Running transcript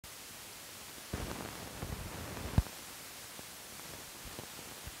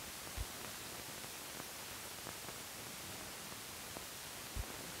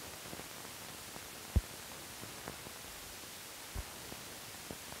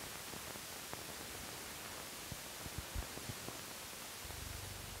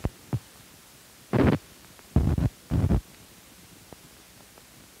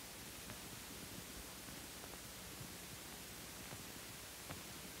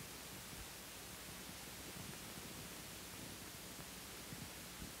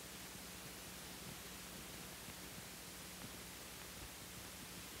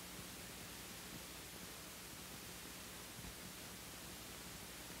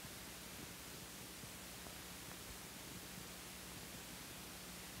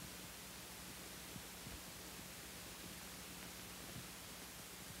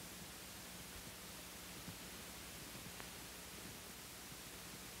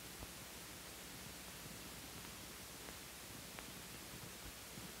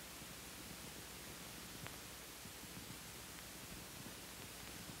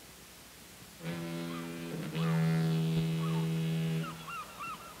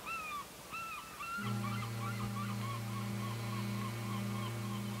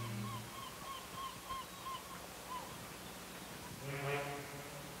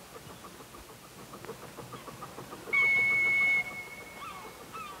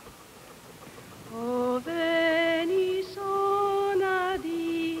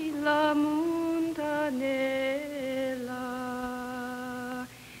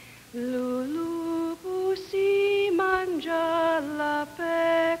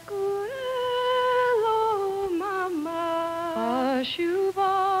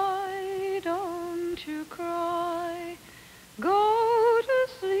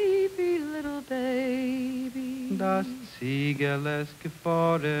Siegel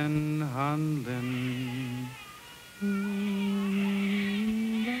gefahren handeln.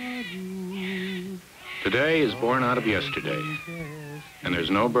 Today is born out of yesterday, and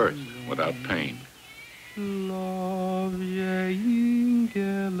there's no birth without pain.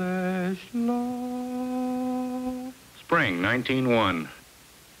 Spring, 1901.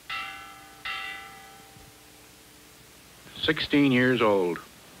 16 years old,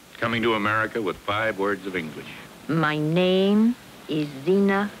 coming to America with 5 words of English. My name is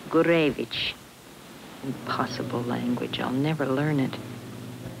Zina Gurevich. Impossible language. I'll never learn it.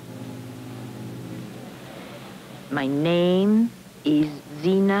 My name is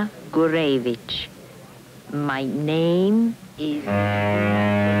Zina Gurevich. My name is...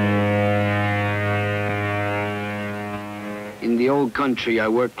 In the old country, I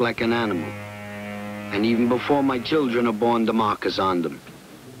worked like an animal. And even before my children are born, the mark is on them.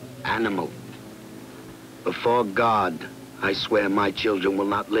 Animal. Before God, I swear my children will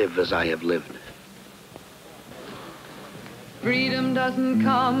not live as I have lived. Freedom doesn't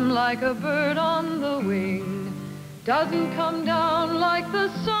come like a bird on the wing, doesn't come down like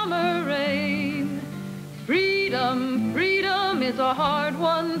the summer rain. Freedom, freedom is a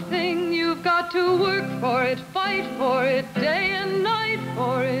hard-won thing. You've got to work for it, fight for it, day and night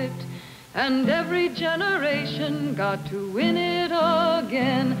for it. And every generation got to win it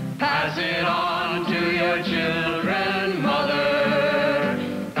again. Pass it on to your children, mother.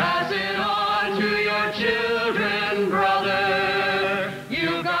 Pass it on to your children, brother.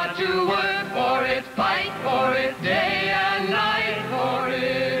 You got to work for it, fight for it, day and night for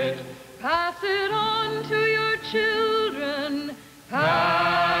it. Pass it on to your children.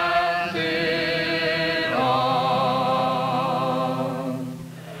 Pass it on.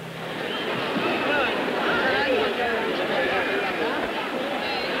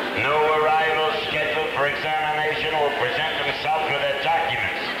 New arrivals scheduled for examination will present themselves with their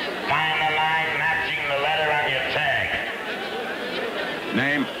documents. Find the line matching the letter on your tag.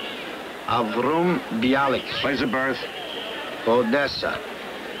 Name? Avrum Bialik. Place of birth? Odessa.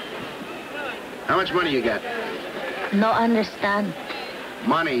 How much money you got? No understand.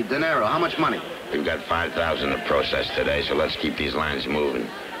 Money, dinero. How much money? We've got 5,000 to process today, so let's keep these lines moving.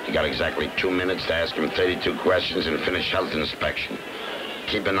 You got exactly 2 minutes to ask him 32 questions and finish health inspection.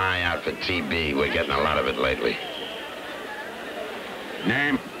 Keep an eye out for TB. We're getting a lot of it lately.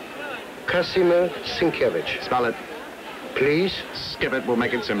 Name? Kasimir Sienkiewicz. Spell it. Please? Skip it, we'll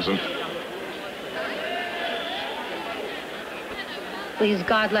make it Simpson. Please,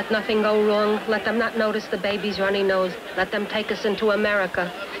 God, let nothing go wrong. Let them not notice the baby's runny nose. Let them take us into America.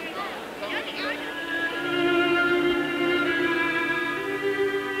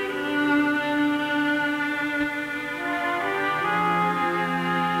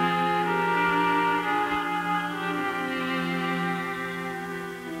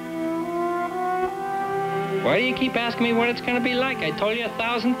 Why do you keep asking me what it's going to be like? I told you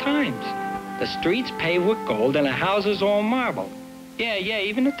 1,000 times. The streets paved with gold and the houses all marble. Yeah,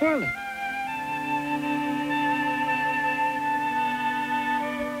 even the toilet.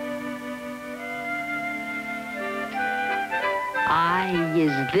 Aye,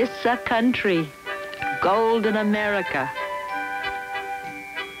 is this a country? Golden America.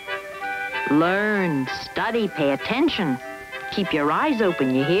 Learn, study, pay attention. Keep your eyes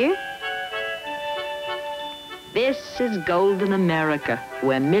open, you hear? This is golden America,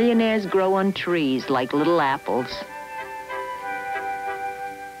 where millionaires grow on trees like little apples.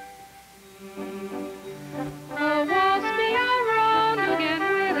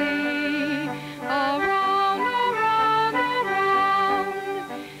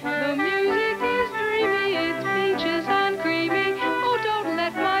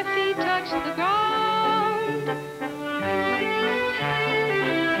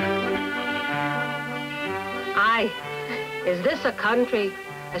 Is this a country?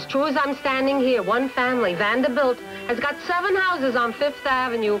 As true as I'm standing here, one family, Vanderbilt, has got 7 houses on 5th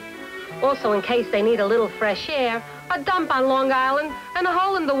Avenue. Also, in case they need a little fresh air, a dump on Long Island and a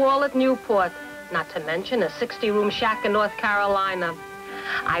hole in the wall at Newport. Not to mention a 60-room shack in North Carolina.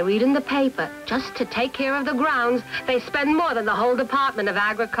 I read in the paper, just to take care of the grounds, they spend more than the whole Department of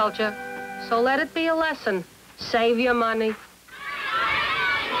Agriculture. So let it be a lesson. Save your money.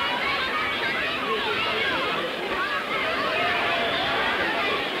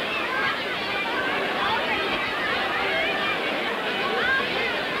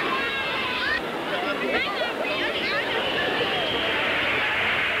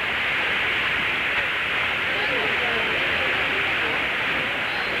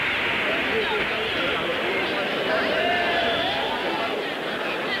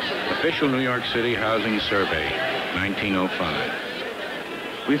 Official New York City Housing Survey,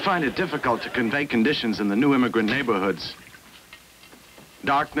 1905. We find it difficult to convey conditions in the new immigrant neighborhoods.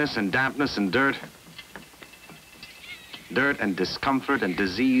 Darkness and dampness and dirt. Dirt and discomfort and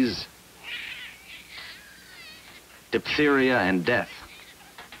disease. Diphtheria and death.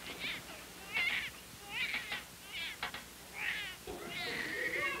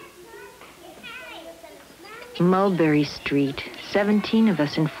 Mulberry Street, 17 of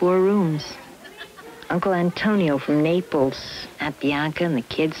us in 4 rooms. Uncle Antonio from Naples, Aunt Bianca and the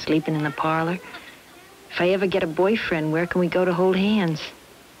kids sleeping in the parlor. If I ever get a boyfriend, where can we go to hold hands?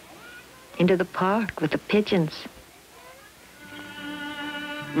 Into the park with the pigeons.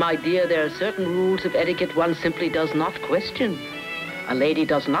 My dear, there are certain rules of etiquette one simply does not question. A lady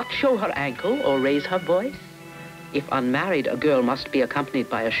does not show her ankle or raise her voice. If unmarried, a girl must be accompanied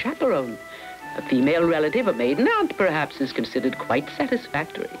by a chaperone. A female relative, a maiden aunt, perhaps, is considered quite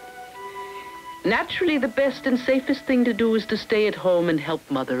satisfactory. Naturally, the best and safest thing to do is to stay at home and help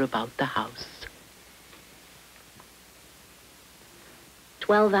Mother about the house.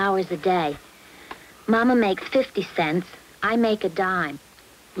 12 hours a day. Mama makes 50 cents. I make a dime.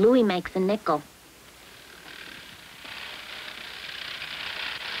 Louis makes a nickel.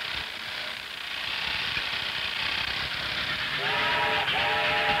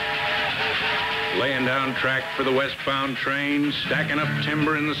 Laying down track for the westbound train, stacking up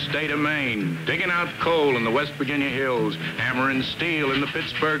timber in the state of Maine, digging out coal in the West Virginia hills, hammering steel in the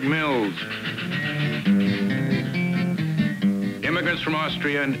Pittsburgh mills. Immigrants from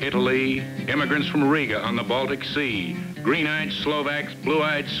Austria and Italy, immigrants from Riga on the Baltic Sea, green-eyed Slovaks,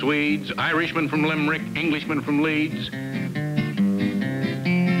 blue-eyed Swedes, Irishmen from Limerick, Englishmen from Leeds.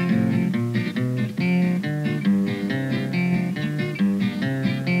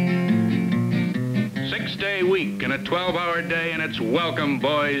 Six-day week and a 12-hour day, and it's welcome,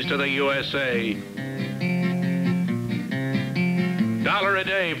 boys, to the USA. $1 a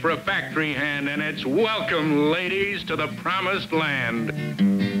day for a factory hand, and it's welcome, ladies, to the promised land.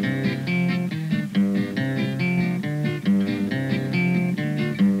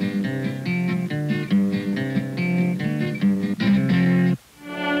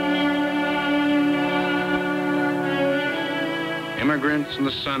 Immigrants and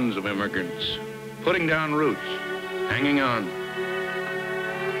the sons of immigrants, putting down roots, hanging on.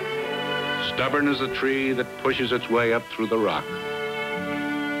 Stubborn as a tree that pushes its way up through the rock.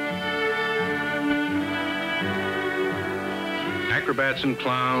 Acrobats and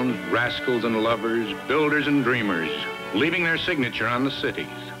clowns, rascals and lovers, builders and dreamers, leaving their signature on the cities.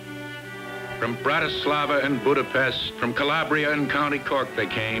 From Bratislava and Budapest, from Calabria and County Cork they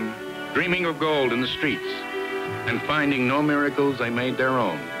came, dreaming of gold in the streets, and finding no miracles, they made their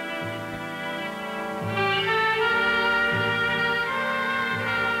own.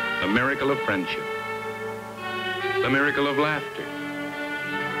 The miracle of friendship, the miracle of laughter,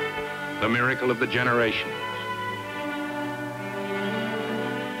 the miracle of the generations.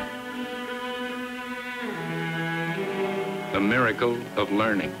 The miracle of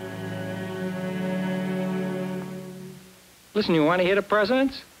learning. Listen, you want to hear the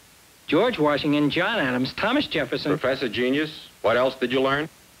presidents? George Washington, John Adams, Thomas Jefferson. Professor Genius, what else did you learn?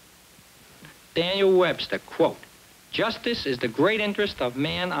 Daniel Webster, quote, "Justice is the great interest of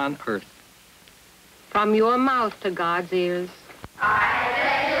man on earth." From your mouth to God's ears. I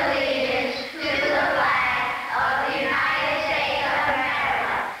pledge allegiance to the flag of the United States of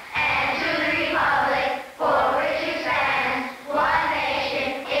America and to the republic for which it stands, one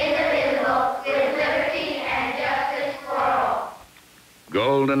nation, indivisible, with liberty and justice for all.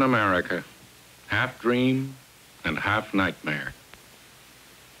 Golden America, half dream and half nightmare.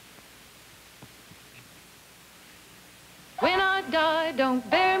 When I die, don't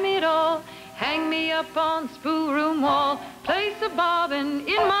bury me at all. Hang me up on the spool room wall. Place a bobbin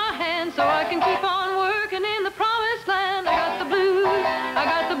in my hand so I can keep on working in the promised land. I got the blues, I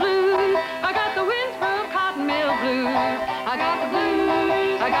got the blues, I got the Winsboro cotton mill blues. I got the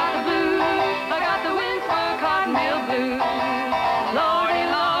blues, I got the blues, I got the Winsboro cotton mill blues. Lordy,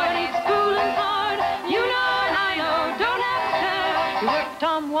 Lordy, schooling's hard. You know and I know, don't have to tell. You work for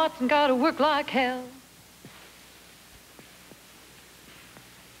Tom Watson, gotta work like hell.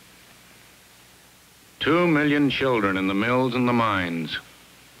 Two million children in the mills and the mines.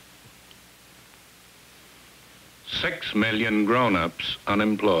 6 million grown-ups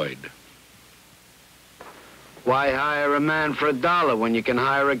unemployed. Why hire a man for $1 when you can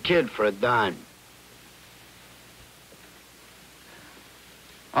hire a kid for a dime?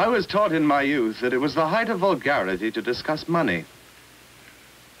 I was taught in my youth that it was the height of vulgarity to discuss money.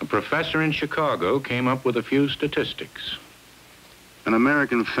 A professor in Chicago came up with a few statistics. An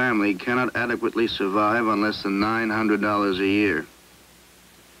American family cannot adequately survive on less than $900 a year.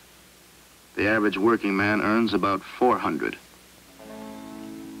 The average working man earns about $400.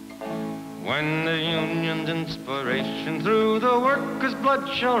 When the Union's inspiration through the workers' blood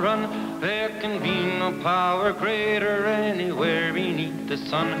shall run, there can be no power greater anywhere beneath the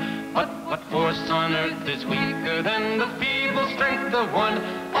sun. But what force on earth is weaker than the feeble strength of one?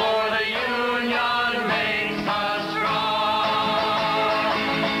 For the Union makes us strong.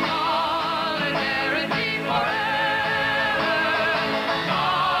 Solidarity forever.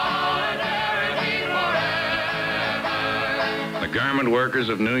 Solidarity forever. The garment workers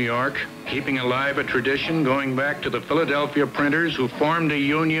of New York, keeping alive a tradition going back to the Philadelphia printers who formed a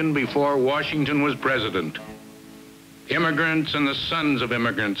union before Washington was president. Immigrants and the sons of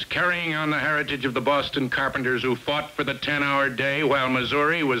immigrants, carrying on the heritage of the Boston carpenters who fought for the 10-hour day while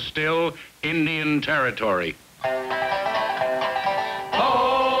Missouri was still Indian territory. Hold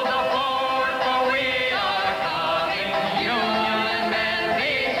the fort, for we are coming. Union men,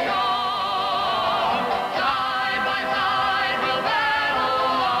 be strong. Side by side we'll battle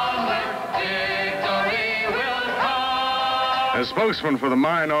onward. Victory will come. As spokesman for the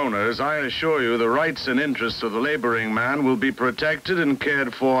mine owners, I assure you the rights and interests of the laboring man will be protected and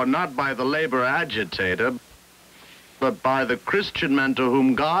cared for not by the labor agitator, but by the Christian man to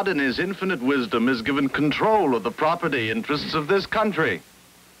whom God in his infinite wisdom has given control of the property interests of this country.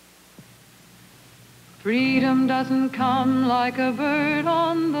 Freedom doesn't come like a bird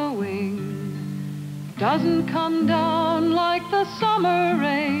on the wing, doesn't come down like the summer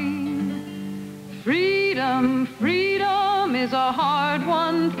rain. Freedom, freedom is a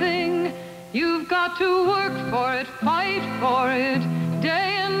hard-won thing. You've got to work for it, fight for it,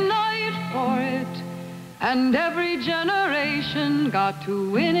 day and night for it. And every generation got to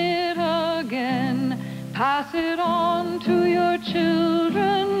win it again. Pass it on to your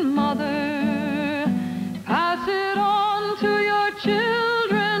children, mother. Pass it on to your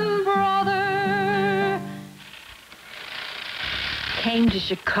children, brother. Came to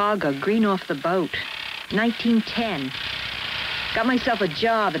Chicago, green off the boat, 1910. Got myself a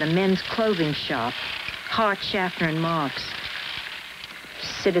job at a men's clothing shop, Hart, Schaffner, and Marks.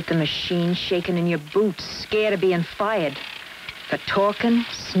 Sit at the machine, shaking in your boots, scared of being fired. For talking,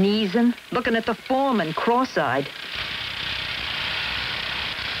 sneezing, looking at the foreman, cross-eyed.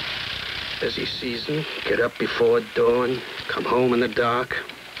 Busy season, get up before dawn, come home in the dark.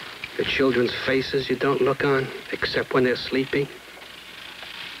 The children's faces you don't look on, except when they're sleeping.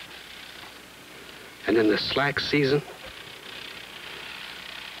 And in the slack season,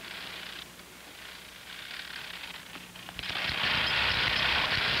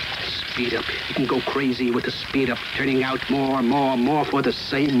 speed up. You can go crazy with the speed up, turning out more for the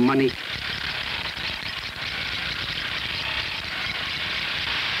same money.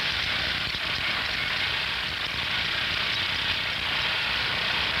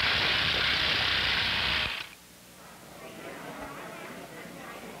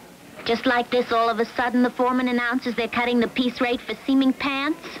 Just like this, all of a sudden, the foreman announces they're cutting the piece rate for seaming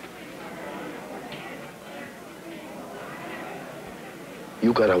pants?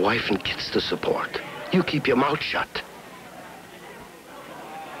 You got a wife and kids to support. You keep your mouth shut.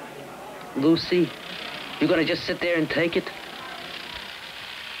 Lucy, you gonna just sit there and take it?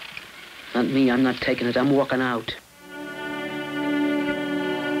 Not me, I'm not taking it. I'm walking out.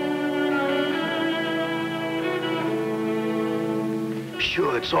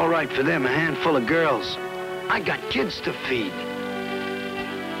 Sure, it's all right for them, a handful of girls. I got kids to feed.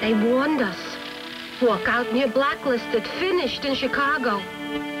 They warned us. Walk out and you're blacklisted, finished in Chicago.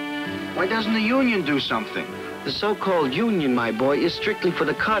 Why doesn't the union do something? The so-called union, my boy, is strictly for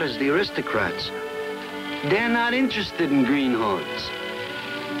the cutters, the aristocrats. They're not interested in greenhorns.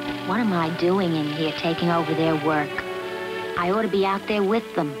 What am I doing in here taking over their work? I ought to be out there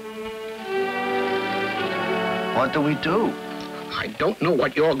with them. What do we do? I don't know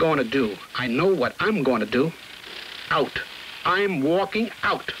what you're going to do. I know what I'm going to do. Out. I'm walking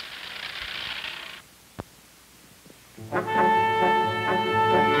out.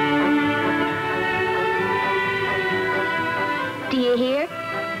 Do you hear?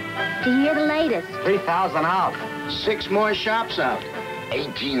 Do you hear the latest? 3,000 out. 6 more shops out.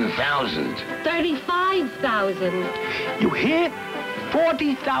 18,000. 35,000. You hear?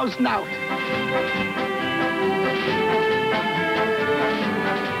 40,000 out.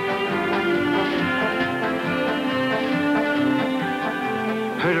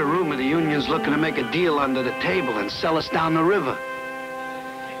 Heard a rumor the union's looking to make a deal under the table and sell us down the river.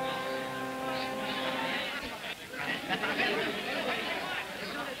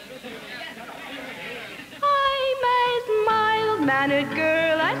 good-mannered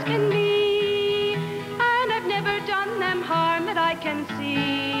girl as can be, and I've never done them harm that I can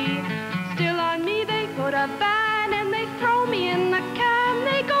see. Still on me they put a ban, and they throw me in the can.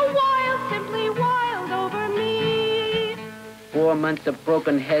 They go wild, simply wild over me. 4 months of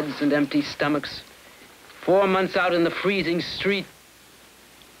broken heads and empty stomachs. 4 months out in the freezing street.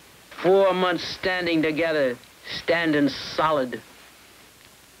 4 months standing together, standing solid.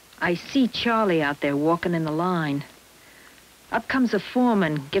 I see Charlie out there walking in the line. Up comes a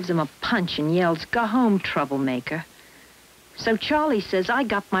foreman, gives him a punch and yells, "Go home, troublemaker." So Charlie says, "I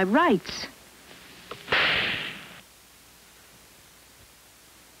got my rights."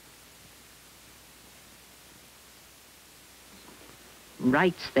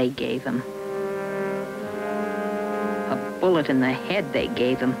 Rights they gave him. A bullet in the head they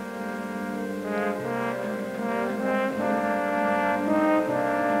gave him.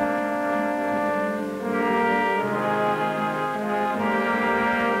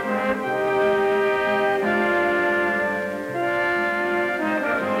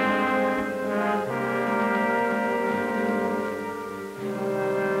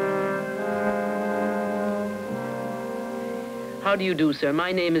 How do you do, sir?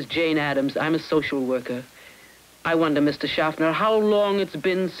 My name is Jane Addams. I'm a social worker. I wonder, Mr. Schaffner, how long it's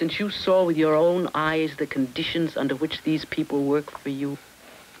been since you saw with your own eyes the conditions under which these people work for you?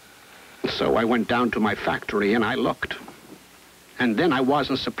 So I went down to my factory and I looked. And then I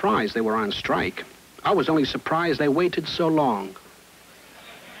wasn't surprised they were on strike. I was only surprised they waited so long.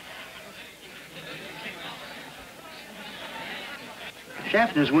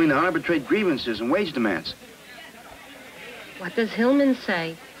 Schaffner's willing to arbitrate grievances and wage demands. What does Hillman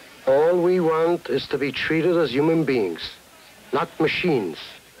say? All we want is to be treated as human beings, not machines.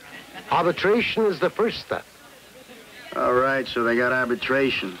 Arbitration is the first step. All right, so they got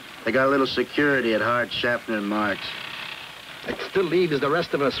arbitration. They got a little security at Hart, Schaffner, and Marx. It still leaves the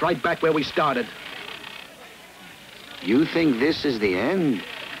rest of us right back where we started. You think this is the end?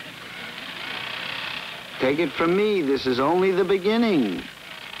 Take it from me, this is only the beginning.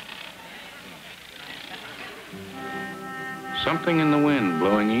 Something in the wind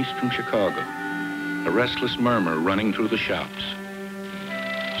blowing east from Chicago. A restless murmur running through the shops.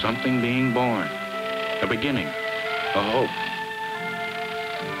 Something being born. A beginning. A hope.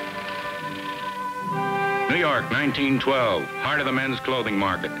 New York, 1912. Heart of the men's clothing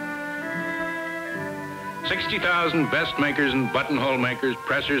market. 60,000 vest makers and buttonhole makers,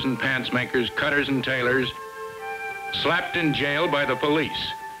 pressers and pants makers, cutters and tailors, slapped in jail by the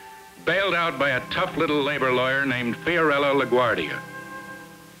police. Bailed out by a tough little labor lawyer named Fiorello LaGuardia.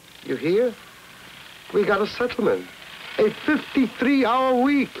 You hear? We got a settlement. A 53-hour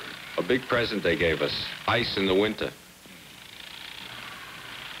week. A big present they gave us. Ice in the winter.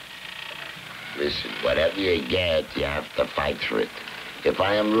 Listen, whatever you get, you have to fight for it. If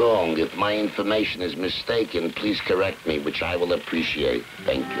I am wrong, if my information is mistaken, please correct me, which I will appreciate.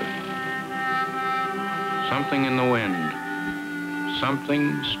 Thank you. Something in the wind.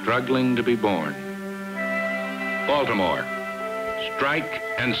 Something struggling to be born. Baltimore. Strike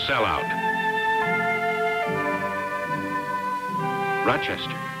and sell out.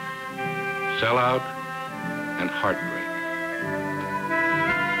 Rochester. Sell out and heartbreak.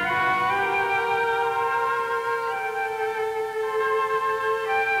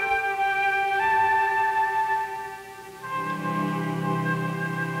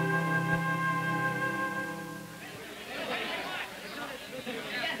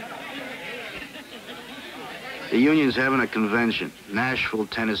 The union's having a convention, Nashville,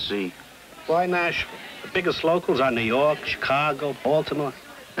 Tennessee. Why Nashville? The biggest locals are New York, Chicago, Baltimore.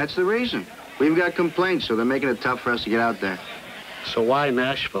 That's the reason. We've got complaints, so they're making it tough for us to get out there. So why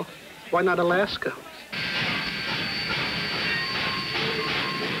Nashville? Why not Alaska?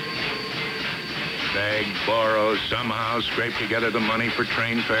 Beg, borrow, somehow scrape together the money for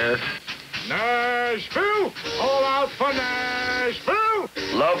train fare. Nashville! All out for Nashville!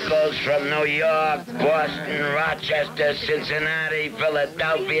 Locals from New York, Boston, Rochester, Cincinnati,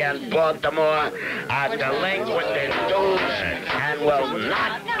 Philadelphia, and Baltimore are delinquent in dues and will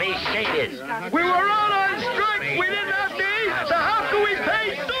not be seated. We were all on strike. We didn't have to eat, so how can we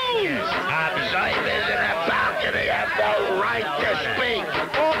pay dues? Observers in the balcony have no right to speak.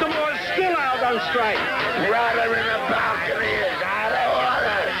 Baltimore's still out on strike. Brother in the balcony is out of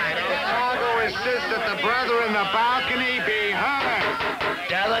order. Chicago insists that the brother in the balcony be heard.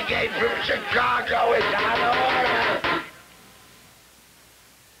 Delegate from Chicago is out of order.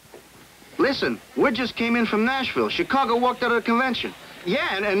 Listen, word just came in from Nashville. Chicago walked out of the convention.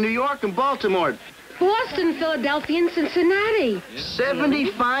 Yeah, and New York and Baltimore. Boston, Philadelphia, and Cincinnati.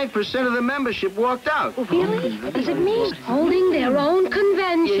 75% of the membership walked out. Really? Does it mean holding their own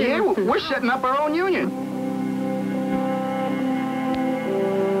convention? Yeah, we're setting up our own union.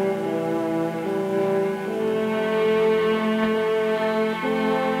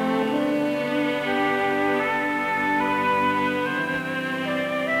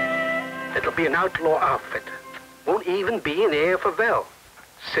 It'll be an outlaw outfit. Won't even be an heir for Vel.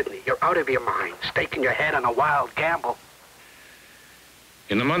 Sidney, you're out of your mind, staking your head on a wild gamble.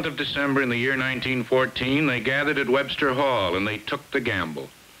 In the month of December in the year 1914, they gathered at Webster Hall and they took the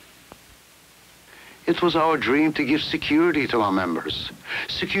gamble. It was our dream to give security to our members.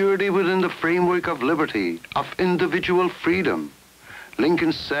 Security within the framework of liberty, of individual freedom.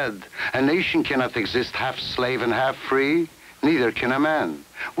 Lincoln said, a nation cannot exist half slave and half free. Neither can a man.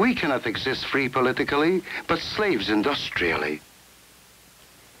 We cannot exist free politically, but slaves industrially.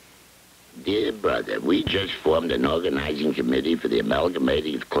 Dear brother, we just formed an organizing committee for the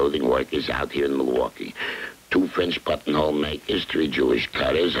amalgamating of clothing workers out here in Milwaukee. 2 French buttonhole makers, 3 Jewish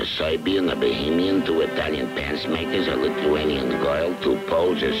cutters, a Serbian, a Bohemian, 2 Italian pants makers, a Lithuanian girl, 2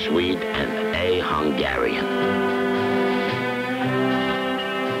 Poles, a Swede, and a Hungarian.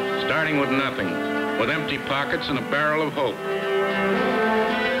 Starting with nothing, with empty pockets and a barrel of hope.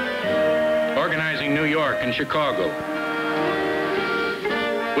 Organizing New York and Chicago,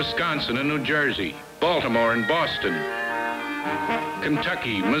 Wisconsin and New Jersey, Baltimore and Boston,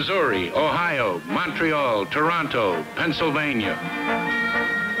 Kentucky, Missouri, Ohio, Montreal, Toronto, Pennsylvania.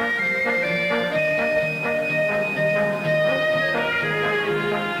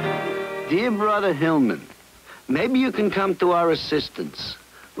 Dear Brother Hillman, maybe you can come to our assistance.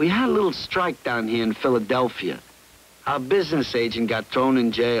 We had a little strike down here in Philadelphia. Our business agent got thrown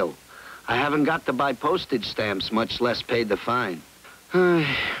in jail. I haven't got to buy postage stamps, much less pay the fine.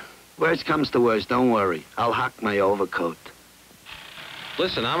 Worst comes to worst, don't worry. I'll hock my overcoat.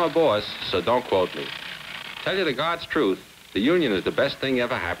 Listen, I'm a boss, so don't quote me. Tell you the God's truth, the union is the best thing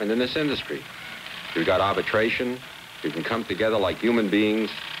ever happened in this industry. We've got arbitration. We can come together like human beings,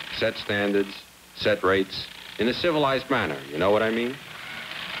 set standards, set rates, in a civilized manner, you know what I mean?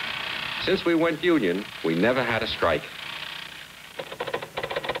 Since we went union, we never had a strike.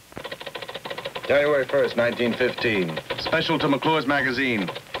 January 1st, 1915. Special to McClure's magazine.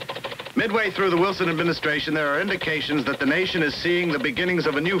 Midway through the Wilson administration, there are indications that the nation is seeing the beginnings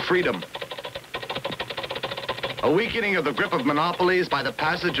of a new freedom. A weakening of the grip of monopolies by the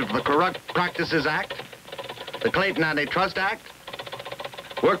passage of the Corrupt Practices Act, the Clayton Antitrust Act,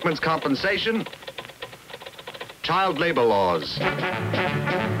 workmen's compensation, child labor laws.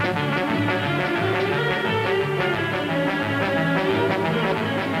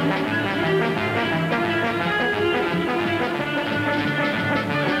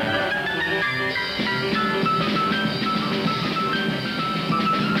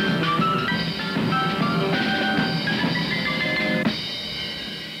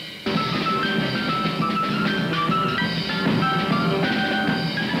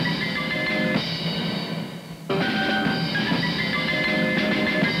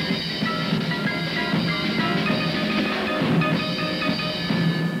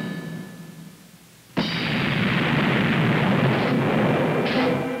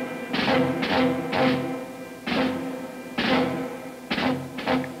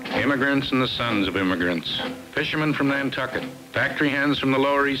 Immigrants and the sons of immigrants, fishermen from Nantucket, factory hands from the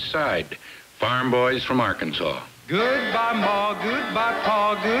Lower East Side, farm boys from Arkansas. Goodbye, Ma, goodbye,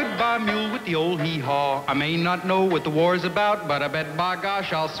 Pa, goodbye, mule with the old hee-haw. I may not know what the war's about, but I bet by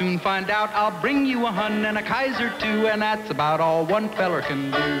gosh I'll soon find out. I'll bring you a Hun and a Kaiser too, and that's about all one feller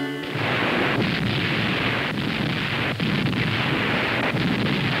can do.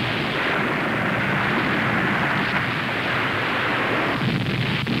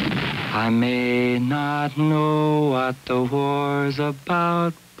 I may not know what the war's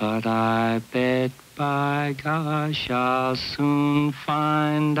about, but I bet by gosh I'll soon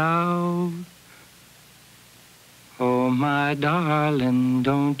find out. Oh, my darling,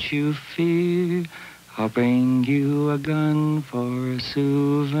 don't you fear, I'll bring you a gun for a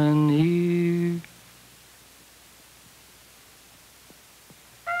souvenir.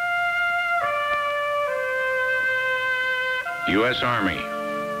 U.S. Army.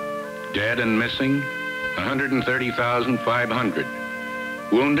 Dead and missing, 130,500.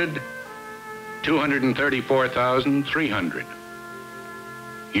 Wounded, 234,300.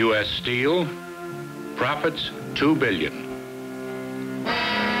 U.S. Steel, profits, $2 billion.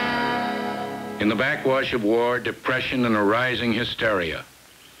 In the backwash of war, depression, and a rising hysteria.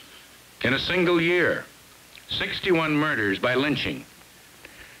 In a single year, 61 murders by lynching.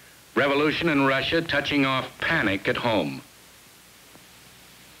 Revolution in Russia touching off panic at home.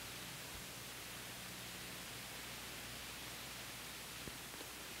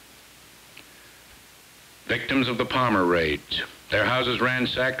 Victims of the Palmer raids, their houses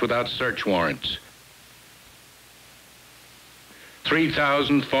ransacked without search warrants.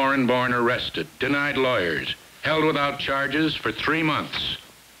 3,000 foreign-born arrested, denied lawyers, held without charges for 3 months.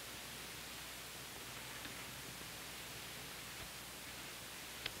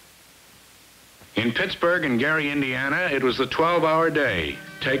 In Pittsburgh and Gary, Indiana, it was the 12-hour day.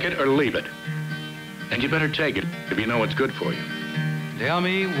 Take it or leave it. And you better take it if you know what's good for you. Tell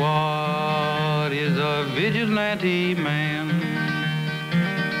me, what is a vigilante man?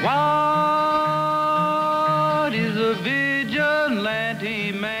 What is a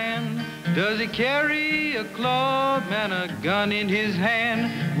vigilante man? Does he carry a club and a gun in his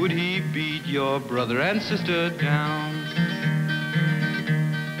hand? Would he beat your brother and sister down?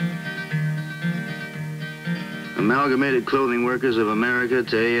 Amalgamated Clothing Workers of America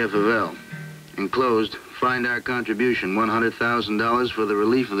to AFL. Enclosed, find our contribution, $100,000 for the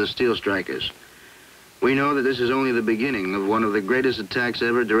relief of the steel strikers. We know that this is only the beginning of one of the greatest attacks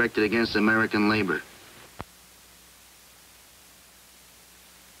ever directed against American labor.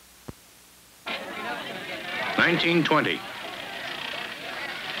 $1920.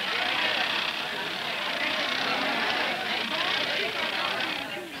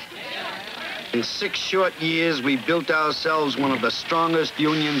 In 6 short years, we built ourselves one of the strongest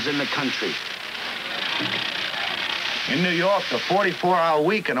unions in the country. In New York, a 44-hour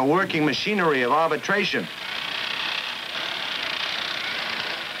week and a working machinery of arbitration.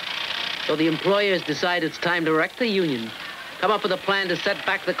 So the employers decide it's time to wreck the union. Come up with a plan to set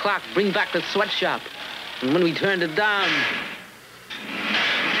back the clock, bring back the sweatshop. And when we turned it down...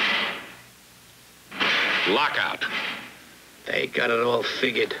 Lockout. They got it all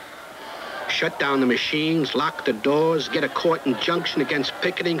figured. Shut down the machines, lock the doors, get a court injunction against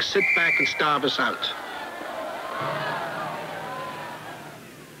picketing, sit back and starve us out.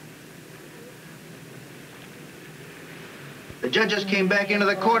 The judge just came back into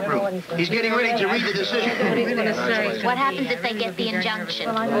the courtroom. He's getting ready to read the decision. What happens if they get the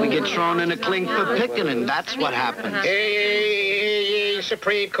injunction? We get thrown in a clink for picketing. That's what happens. Hey,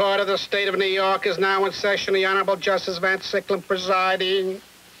 Supreme Court of the State of New York is now in session. The Honorable Justice Van Sicklen presiding.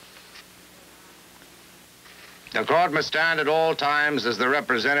 The court must stand at all times as the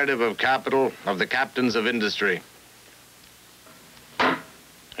representative of capital, of the captains of industry.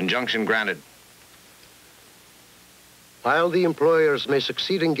 Injunction granted. While the employers may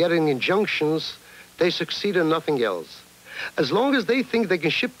succeed in getting injunctions, they succeed in nothing else. As long as they think they can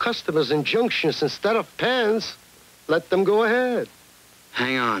ship customers injunctions instead of pens, let them go ahead.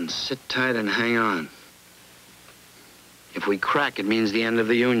 Hang on, sit tight and hang on. If we crack, it means the end of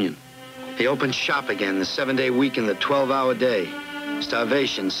the union. The open shop again, the 7-day week and the 12-hour day.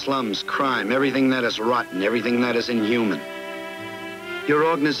 Starvation, slums, crime, everything that is rotten, everything that is inhuman. Your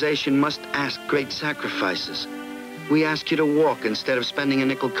organization must ask great sacrifices. We ask you to walk instead of spending a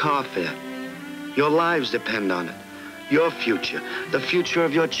nickel car fare. Your lives depend on it. Your future, the future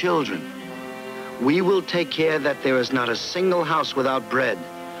of your children. We will take care that there is not a single house without bread.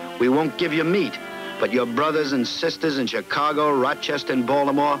 We won't give you meat, but your brothers and sisters in Chicago, Rochester, and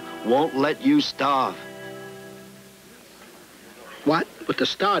Baltimore won't let you starve. What? With the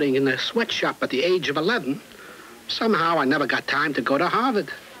starting in the sweatshop at the age of 11, somehow I never got time to go to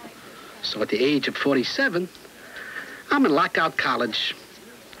Harvard. So at the age of 47, I'm in Lockout College.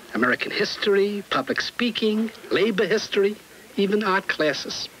 American history, public speaking, labor history, even art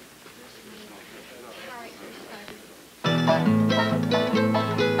classes.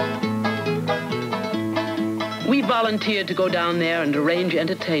 We volunteered to go down there and arrange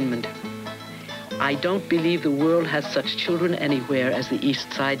entertainment. I don't believe the world has such children anywhere as the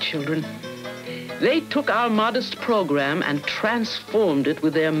East Side children. They took our modest program and transformed it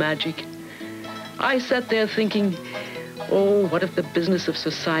with their magic. I sat there thinking, oh, what if the business of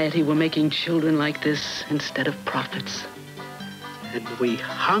society were making children like this instead of profits? And we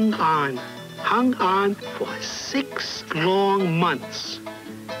hung on for 6 long months.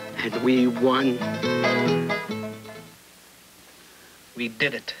 And we won. We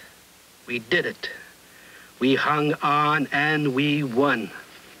did it. We did it. We hung on and we won.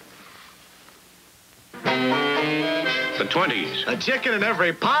 The 20s. A chicken in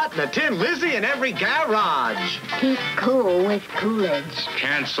every pot and a Tin Lizzie in every garage. Keep cool with Coolidge.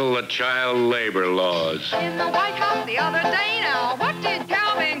 Cancel the child labor laws. In the White House the other day now, what did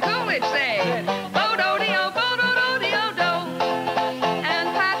Calvin Coolidge say? Bo-do-de-o, bo-do-do-de-o-do. And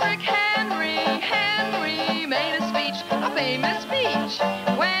Patrick Henry made a speech, a famous speech,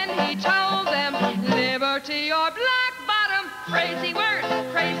 when he dirty or black bottom, crazy words,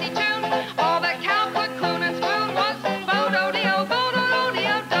 crazy tune. All that cow could coon and spoon was bo-do-de-o,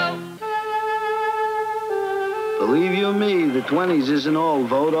 bo-do-do-de-o-do. Believe you me, the 20s isn't all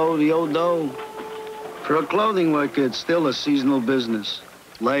vodo-de-o-do. For a clothing worker, it's still a seasonal business.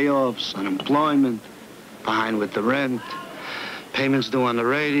 Layoffs, unemployment, behind with the rent, payments due on the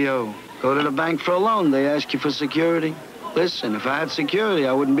radio. Go to the bank for a loan, they ask you for security. Listen, if I had security,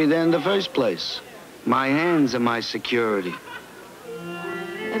 I wouldn't be there in the first place. My hands are my security.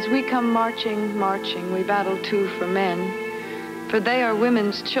 As we come marching, marching, we battle too for men. For they are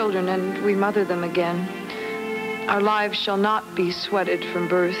women's children, and we mother them again. Our lives shall not be sweated from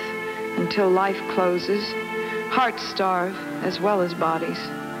birth until life closes. Hearts starve as well as bodies.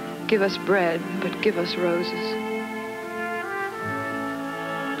 Give us bread, but give us roses.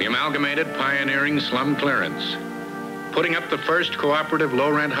 The Amalgamated pioneering slum clearance, putting up the first cooperative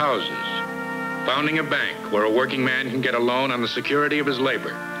low-rent houses, founding a bank where a working man can get a loan on the security of his labor,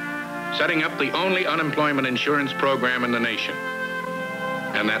 setting up the only unemployment insurance program in the nation.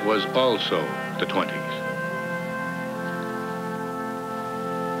 And that was also the 20s.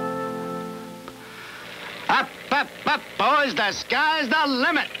 Up, boys, the sky's the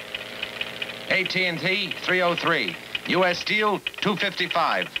limit. AT&T 303, U.S. Steel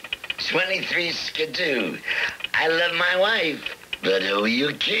 255. 23 Skidoo. I love my wife, but who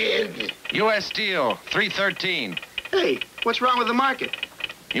you kid? U.S. Steel 313. Hey, what's wrong with the market?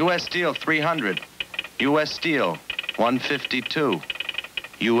 U.S. Steel 300. U.S. Steel 152.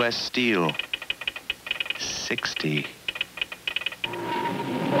 U.S. Steel 60.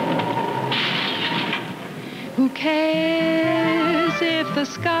 Who cares if the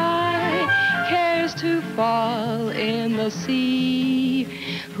sky cares to fall in the sea?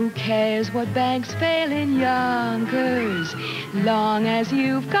 Who cares what banks fail in Yonkers, long as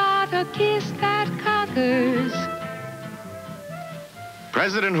you've got a kiss that conquers?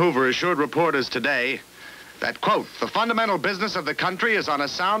 President Hoover assured reporters today that, quote, the fundamental business of the country is on a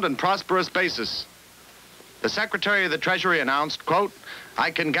sound and prosperous basis. The Secretary of the Treasury announced, quote, I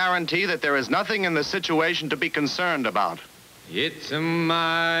can guarantee that there is nothing in the situation to be concerned about. It's a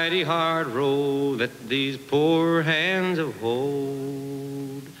mighty hard road that these poor hands have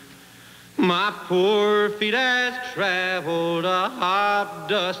hold. My poor feet has traveled a hot,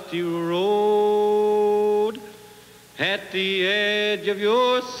 dusty road. At the edge of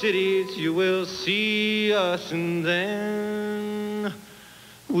your cities you will see us, and then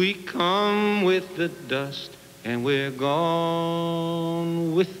we come with the dust and we're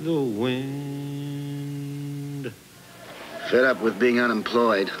gone with the wind. Fed up with being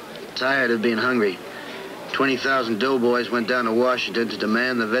unemployed, tired of being hungry. 20,000 doughboys went down to Washington to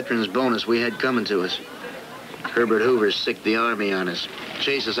demand the veterans bonus we had coming to us. Herbert Hoover sicked the army on us,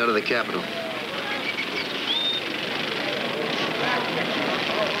 chased us out of the Capitol.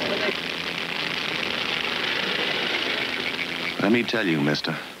 Let me tell you,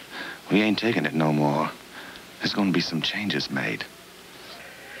 mister, we ain't taking it no more. There's going to be some changes made.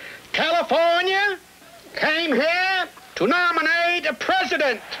 California came here to nominate a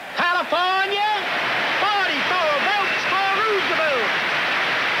president. California, 44 votes for Roosevelt.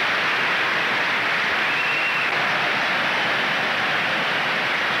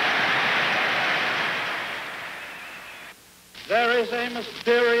 There is a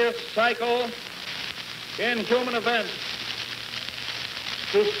mysterious cycle in human events.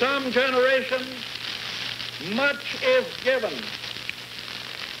 To some generations, much is given.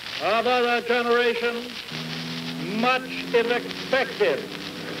 Of other generations, much is expected.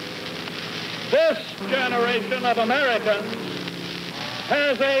 This generation of Americans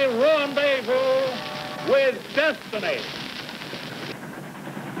has a rendezvous with destiny.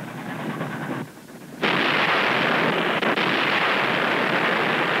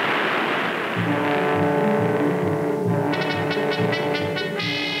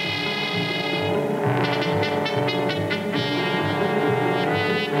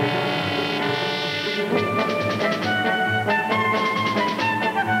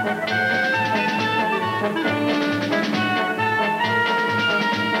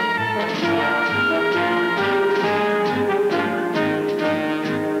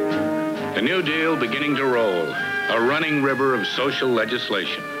 The New Deal beginning to roll, a running river of social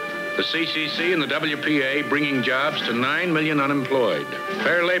legislation. The CCC and the WPA bringing jobs to 9 million unemployed.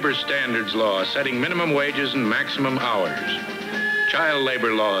 Fair labor standards law setting minimum wages and maximum hours. Child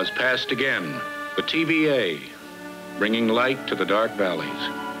labor laws passed again. The TVA bringing light to the dark valleys.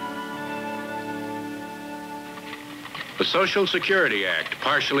 The Social Security Act,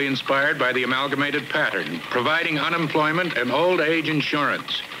 partially inspired by the amalgamated pattern, providing unemployment and old age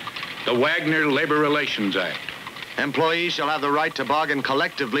insurance. The Wagner Labor Relations Act. Employees shall have the right to bargain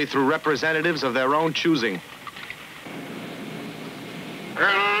collectively through representatives of their own choosing.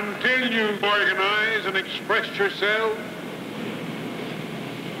 And until you've organized and expressed yourself,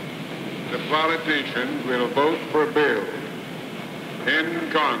 the politicians will vote for a bill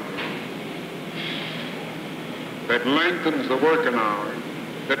in Congress that lengthens the working hours,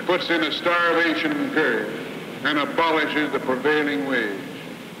 that puts in a starvation period, and abolishes the prevailing wage.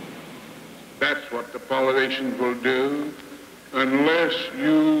 That's what the politicians will do unless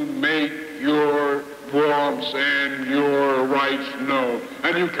you make your wants and your rights known.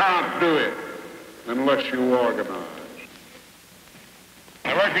 And you can't do it unless you organize.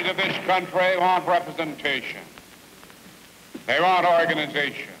 The workers of this country want representation. They want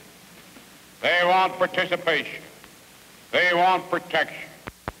organization. They want participation. They want protection.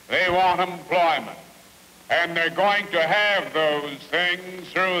 They want employment. And they're going to have those things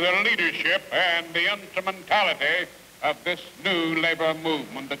through the leadership and the instrumentality of this new labor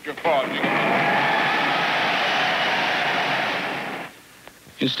movement that you're forging.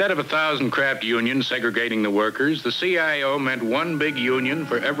 Instead of 1,000 craft unions segregating the workers, the CIO meant one big union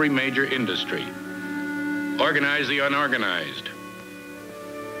for every major industry. Organize the unorganized.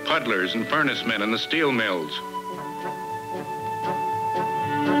 Puddlers and furnace men in the steel mills.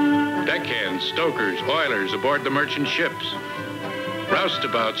 Deckhands, stokers, oilers aboard the merchant ships.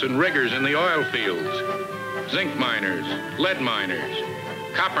 Roustabouts and riggers in the oil fields. Zinc miners, lead miners,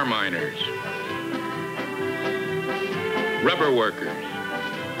 copper miners. Rubber workers.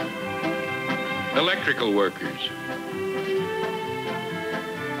 Electrical workers.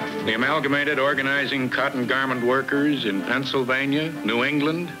 The Amalgamated Organizing Cotton Garment Workers in Pennsylvania, New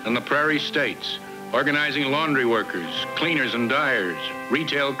England, and the Prairie States. Organizing laundry workers, cleaners and dyers,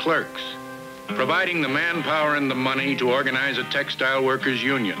 retail clerks. Providing the manpower and the money to organize a textile workers'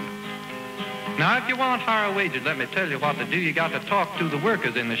 union. Now, if you want higher wages, let me tell you what to do. You got to talk to the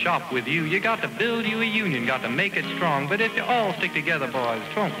workers in the shop with you. You got to build you a union, got to make it strong. But if you all stick together, boys,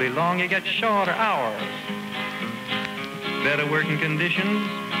 it won't be long. You get shorter hours. Better working conditions.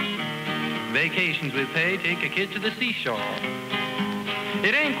 Vacations with pay. Take your kids to the seashore.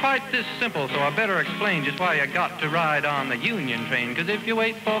 It ain't quite this simple, so I better explain just why you got to ride on the union train. 'Cause if you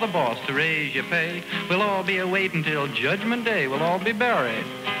wait for the boss to raise your pay, we'll all be awaiting till Judgment Day. We'll all be buried.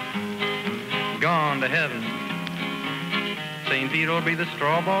 Gone to heaven. St. Peter will be the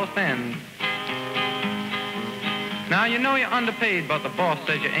straw boss then. Now, you know you're underpaid, but the boss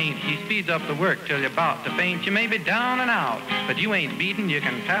says you ain't. He speeds up the work till you're about to faint. You may be down and out, but you ain't beaten. You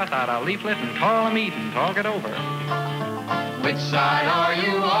can pass out a leaflet and call a meeting. Talk it over. Which side are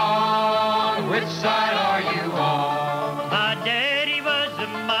you on? Which side are you on? My daddy was a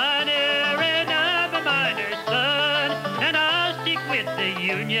miner and I'm a miner's son, and I'll stick with the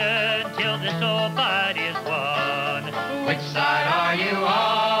union till this old fight is won. Which side are you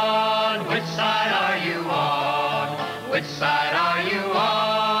on? Which side are you on? Which side are you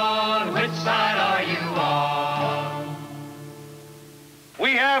on? Which side are you on?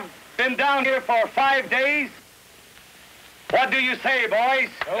 We have been down here for 5 days. What do you say, boys?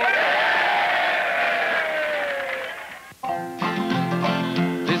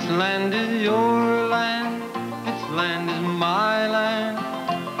 This land is your land, this land is my land.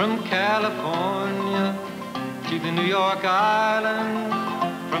 From California to the New York Island,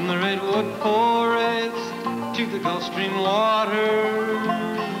 from the Redwood Forest to the Gulf Stream water.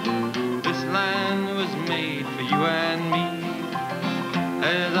 This land was made for you and me.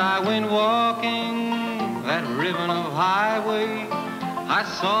 As I went walking that ribbon of highway, I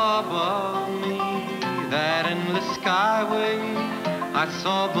saw above me that endless skyway. I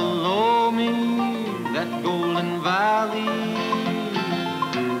saw below me that golden valley.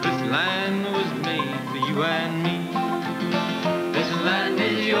 This land was made for you and me. This land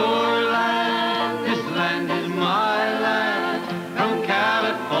is your land, this land is my land. From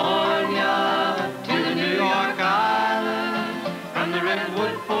California to the New York Island, from the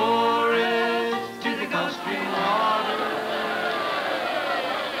Redwood Forest to the Gulf Stream water.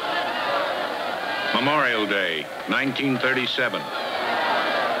 Memorial Day, 1937.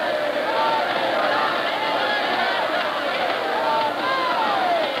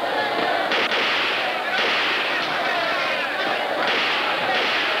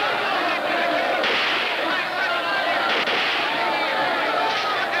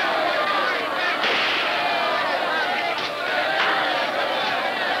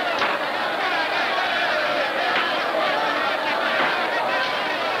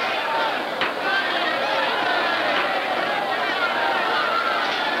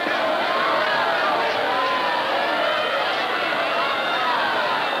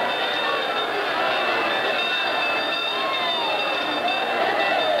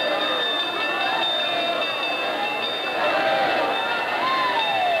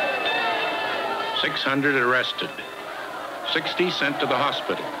 600 arrested, 60 sent to the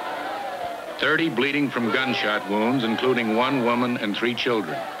hospital, 30 bleeding from gunshot wounds, including 1 woman and 3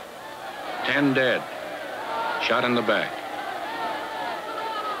 children, 10 dead, shot in the back.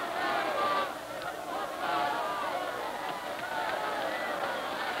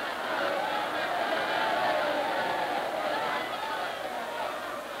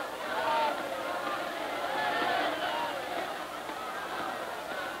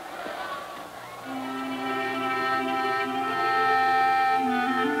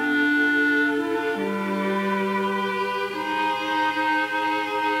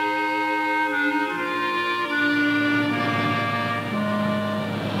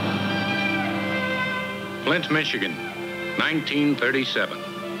 Flint, Michigan, 1937.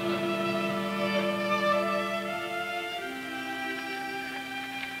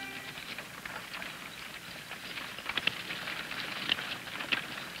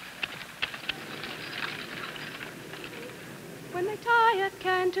 When they tie a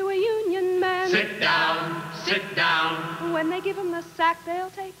can to a Union man. Sit down, sit down. When they give him the sack, they'll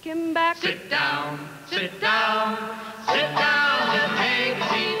take him back. Sit down, sit down. Sit down and take a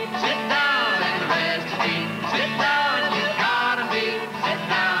seat. Sit down and rest your feet. Sit down, you gotta be. Sit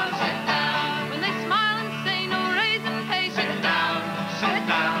down, sit down. When they smile and say no raising patience. Sit down, sit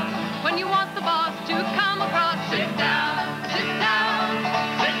down. When you want the boss to come across. Sit down, sit down.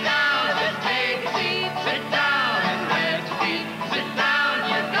 Sit down, just take a seat. Sit down and rest your feet. Sit down,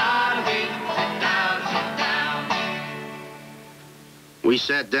 you gotta be. Sit down, sit down. We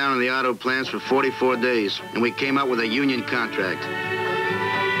sat down in the auto plants for 44 days, and we came out with a union contract.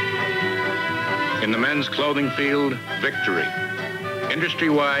 In the men's clothing field, victory.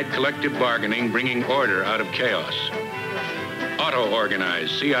 Industry-wide collective bargaining bringing order out of chaos. Auto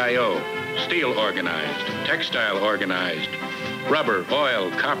organized, CIO. Steel organized, textile organized. Rubber, oil,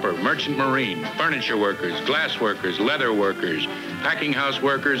 copper, merchant marine, furniture workers, glass workers, leather workers, packing house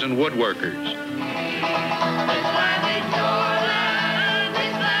workers, and wood workers.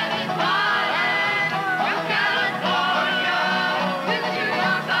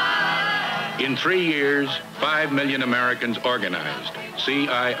 In 3 years, 5 million Americans organized,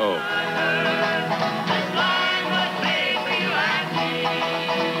 CIO.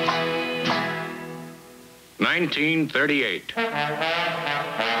 1938.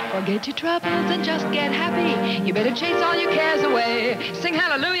 Forget your troubles and just get happy. You better chase all your cares away. Sing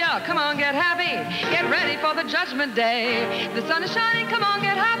hallelujah, come on, get happy. Get ready for the judgment day. The sun is shining, come on,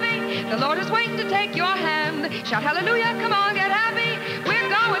 get happy. The Lord is waiting to take your hand. Shout hallelujah, come on, get happy. We're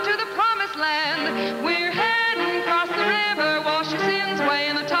going to the promised land. We're heading across the river, wash your sins away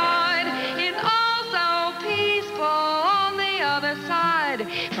in the tide. It's all so peaceful on the other side.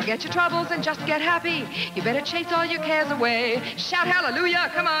 Forget your troubles and just get happy. You better chase all your cares away. Shout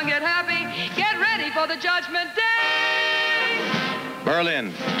hallelujah, come on, get happy. Get ready for the judgment day.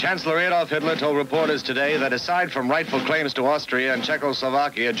 Berlin. Chancellor Adolf Hitler told reporters today that aside from rightful claims to Austria and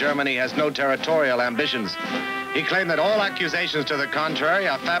Czechoslovakia, Germany has no territorial ambitions. He claimed that all accusations to the contrary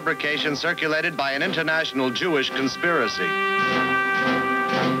are fabrications circulated by an international Jewish conspiracy.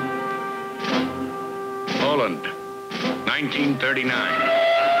 Poland, 1939.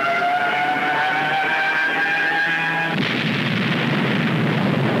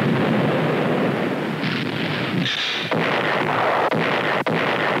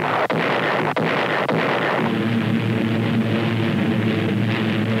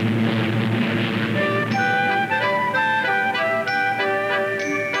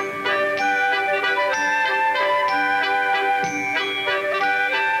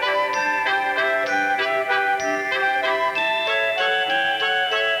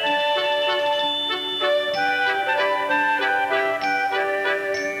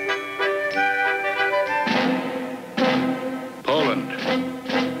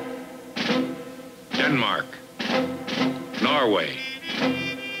 Denmark, Norway,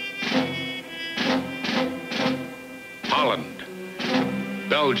 Holland,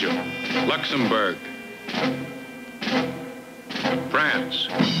 Belgium, Luxembourg, France,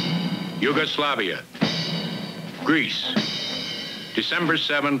 Yugoslavia, Greece, December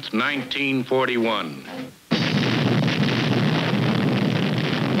 7th, 1941.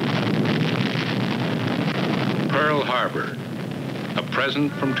 Pearl Harbor, a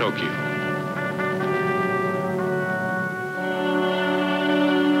present from Tokyo.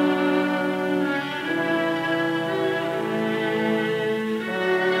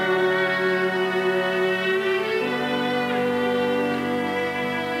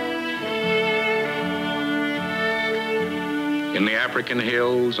 In the African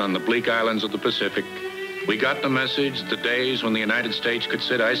hills, on the bleak islands of the Pacific, We got the message the days when the United States could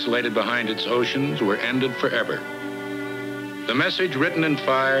sit isolated behind its oceans were ended forever. The message written in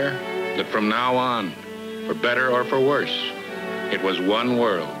fire that from now on, for better or for worse, it was one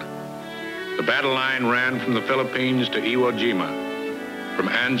world. The battle line ran from the Philippines to Iwo Jima, from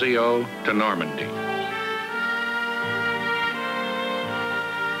Anzio to Normandy.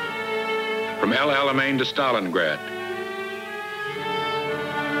 From El Alamein to Stalingrad.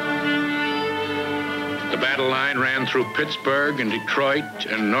 The battle line ran through Pittsburgh and Detroit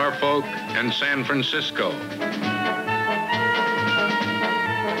and Norfolk and San Francisco.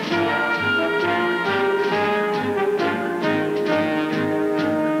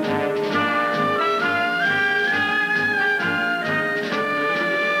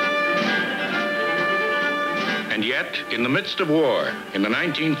 And yet, in the midst of war, in the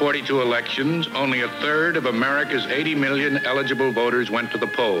 1942 elections, only a third of America's 80 million eligible voters went to the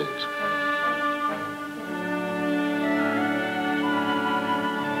polls.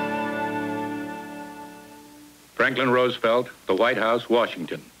 Franklin Roosevelt, the White House,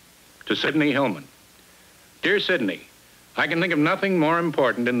 Washington. To Sidney Hillman. Dear Sidney, I can think of nothing more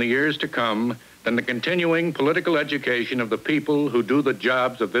important in the years to come than the continuing political education of the people who do the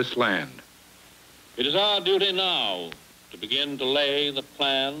jobs of this land. It is our duty now to begin to lay the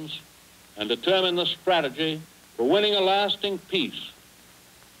plans and determine the strategy for winning a lasting peace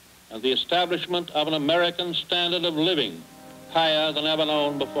and the establishment of an American standard of living higher than ever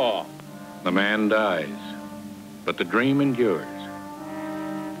known before. The man dies, but the dream endures.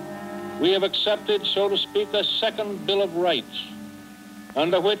 We have accepted, so to speak, a second Bill of Rights,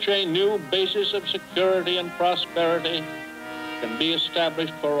 under which a new basis of security and prosperity can be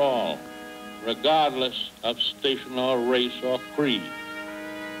established for all, regardless of station or race or creed.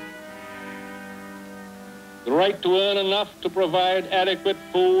 The right to earn enough to provide adequate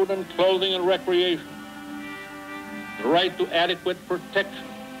food and clothing and recreation. The right to adequate protection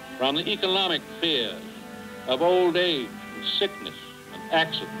from the economic fears of old age and sickness and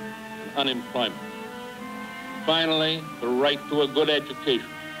accident and unemployment. Finally, the right to a good education.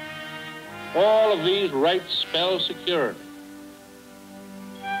 All of these rights spell security.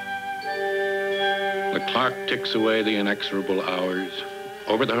 The clock ticks away the inexorable hours.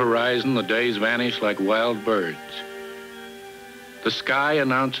 Over the horizon, the days vanish like wild birds. The sky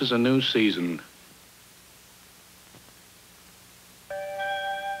announces a new season.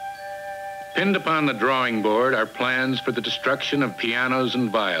 Pinned upon the drawing board are plans for the destruction of pianos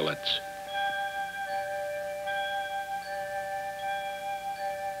and violets.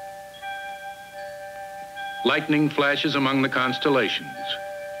 Lightning flashes among the constellations,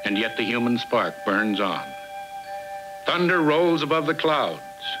 and yet the human spark burns on. Thunder rolls above the clouds,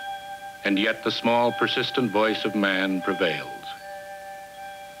 and yet the small, persistent voice of man prevails.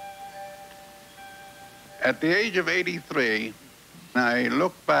 At the age of 83, I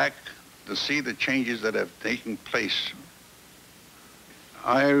look back to see the changes that have taken place.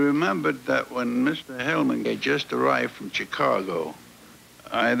 I remembered that when Mr. Hillman had just arrived from Chicago,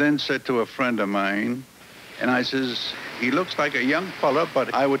 I then said to a friend of mine, and I says, he looks like a young fella,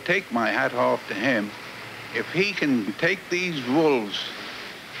 but I would take my hat off to him if he can take these wolves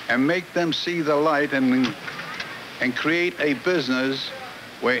and make them see the light and create a business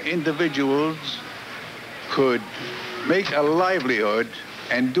where individuals could make a livelihood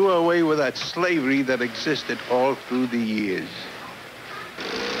and do away with that slavery that existed all through the years.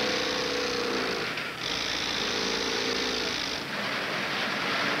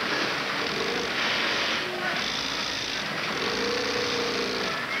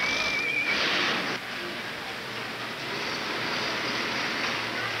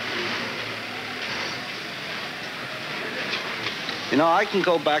 You know, I can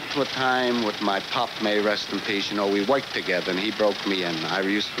go back to a time with my pop, may rest in peace. You know, we worked together, and he broke me in. I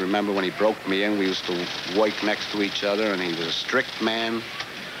used to remember when he broke me in, we used to work next to each other, and he was a strict man.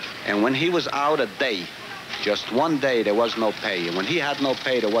 And when he was out a day, just one day, there was no pay. And when he had no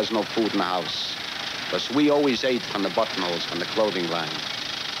pay, there was no food in the house. Because we always ate from the buttonholes, from the clothing line.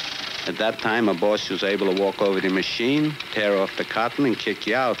 At that time, a boss was able to walk over the machine, tear off the cotton, and kick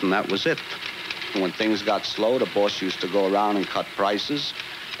you out, and that was it. When things got slow, the boss used to go around and cut prices,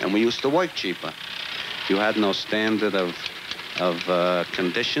 and we used to work cheaper. You had no standard of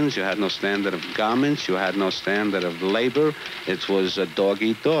conditions. You had no standard of garments. You had no standard of labor. It was a dog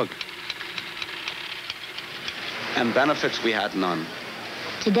eat dog. And benefits, we had none.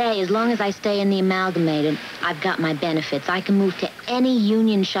 Today, as long as I stay in the Amalgamated, I've got my benefits. I can move to any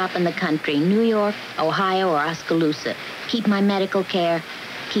union shop in the country, New York, Ohio, or Oskaloosa. Keep my medical care,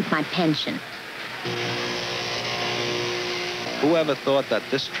 keep my pension. Whoever thought that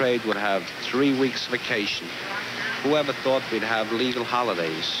this trade would have 3 weeks vacation? Whoever thought we'd have legal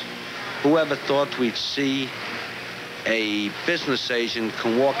holidays? Whoever thought we'd see a business agent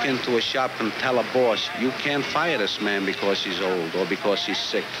can walk into a shop and tell a boss, you can't fire this man because he's old or because he's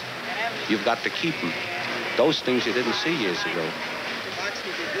sick. You've got to keep him. Those things you didn't see years ago.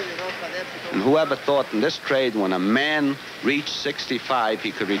 And whoever thought in this trade when a man reached 65,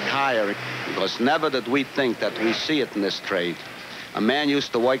 he could retire, because never did we think that we see it in this trade. A man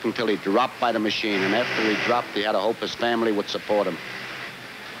used to work until he dropped by the machine, and after he dropped, he had to hope his family would support him.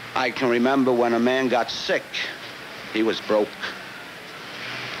 I can remember when a man got sick, he was broke.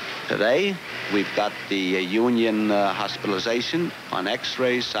 Today, we've got the union hospitalization on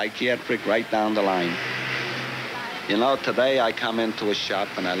x-rays, psychiatric, right down the line. You know, today I come into a shop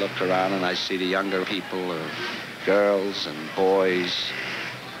and I look around and I see the younger people, girls and boys,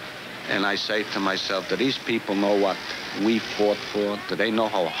 and I say to myself, do these people know what we fought for? Do they know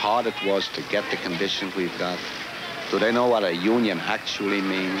how hard it was to get the conditions we've got? Do they know what a union actually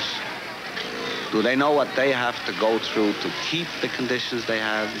means? Do they know what they have to go through to keep the conditions they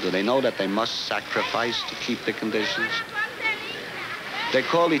have? Do they know that they must sacrifice to keep the conditions? They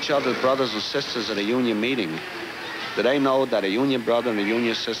call each other brothers and sisters at a union meeting. Do they know that a union brother and a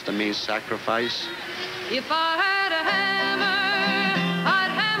union sister means sacrifice? If I had a hammer,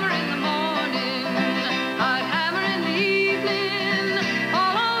 I'd hammer in the morning, I'd hammer in the evening,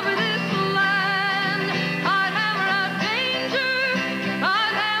 all over this land. I'd hammer out danger,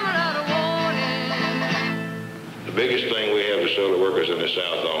 I'd hammer out a warning. The biggest thing we have to sell the workers in the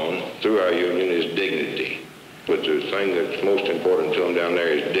South on through our union is dignity. But the thing that's most important to them down there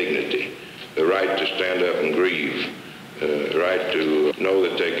is dignity. The right to stand up and grieve. The right to know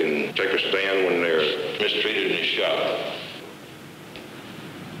that they can take a stand when they're mistreated in a shop.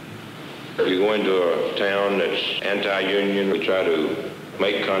 If you go into a town that's anti-union, we try to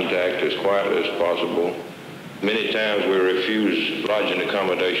make contact as quietly as possible. Many times we refuse lodging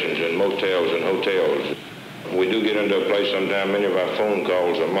accommodations in motels and hotels. We do get into a place sometime, many of our phone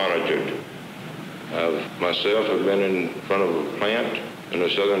calls are monitored. Myself have been in front of a plant in a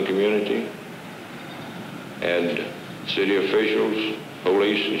southern community, and city officials,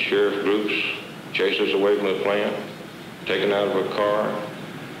 police and sheriff groups chase us away from the plant, taken out of a car,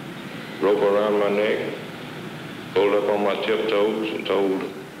 rope around my neck, pulled up on my tiptoes and told,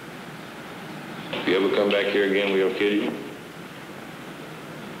 if you ever come back here again, we'll kill you.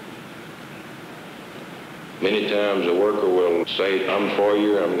 Many times a worker will say, I'm for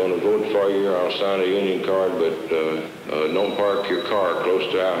you, I'm going to vote for you, I'll sign a union card, but don't park your car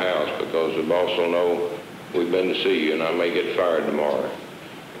close to our house because the boss will know we've been to see you and I may get fired tomorrow.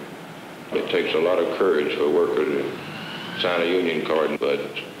 It takes a lot of courage for a worker to sign a union card, but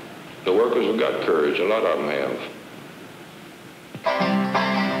the workers have got courage, a lot of them have.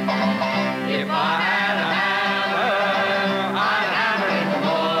 If I had a hammer, I'd hammer in the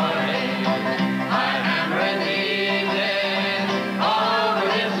morning, I'd hammer in the evening, all over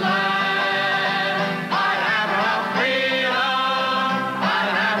this land. I'd hammer out freedom,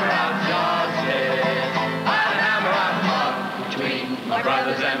 I'd hammer out justice, I'd hammer out love between my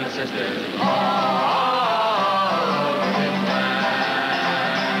brothers and my sisters, all over this land.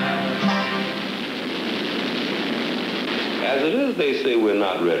 As it is, they say we're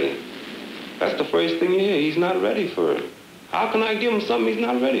not ready. That's the first thing you hear. He's not ready for it. How can I give him something he's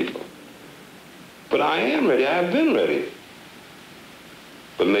not ready for? But I am ready. I have been ready.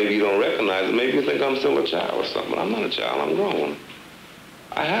 But maybe you don't recognize it. Maybe you think I'm still a child or something. I'm not a child. I'm grown.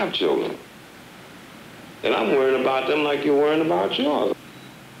 I have children. And I'm worrying about them like you're worrying about yours.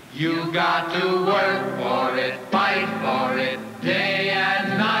 You got to work for it, fight for it, day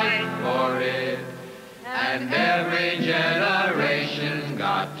and night for it. And every generation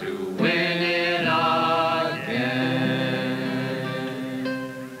got to win it again.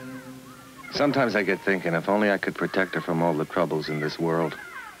 Sometimes I get thinking, if only I could protect her from all the troubles in this world.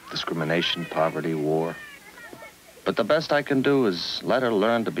 Discrimination, poverty, war. But the best I can do is let her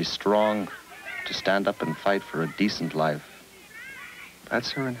learn to be strong, to stand up and fight for a decent life.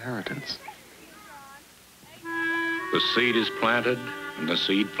 That's her inheritance. The seed is planted and the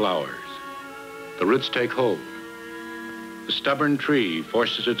seed flowers. The roots take hold. The stubborn tree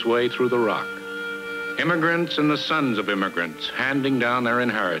forces its way through the rock. Immigrants and the sons of immigrants handing down their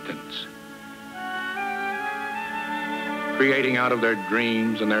inheritance. Creating out of their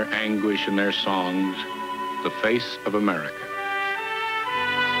dreams and their anguish and their songs the face of America.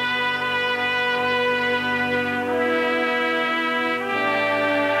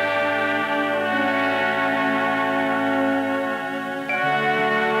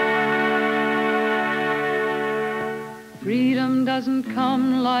 Freedom Freedom doesn't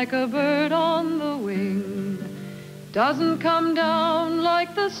come like a bird on the wing, doesn't come down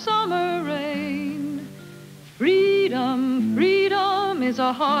like the summer rain. Freedom, freedom is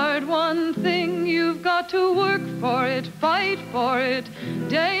a hard-won thing. You've got to work for it, fight for it,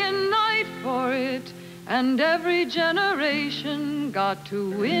 day and night for it, and every generation got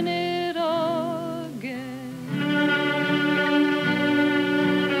to win it again.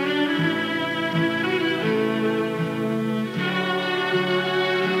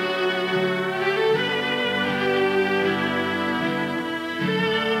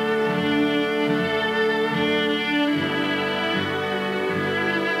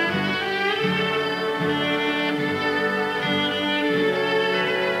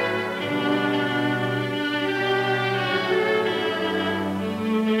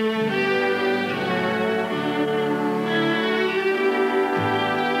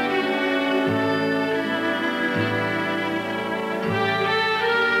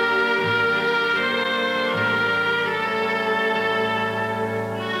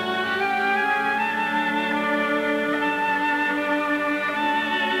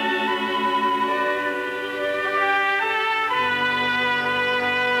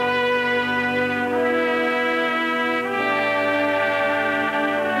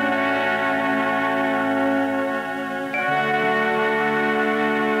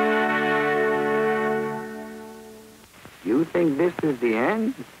 You think this is the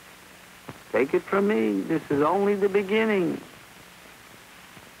end? Take it from me, this is only the beginning.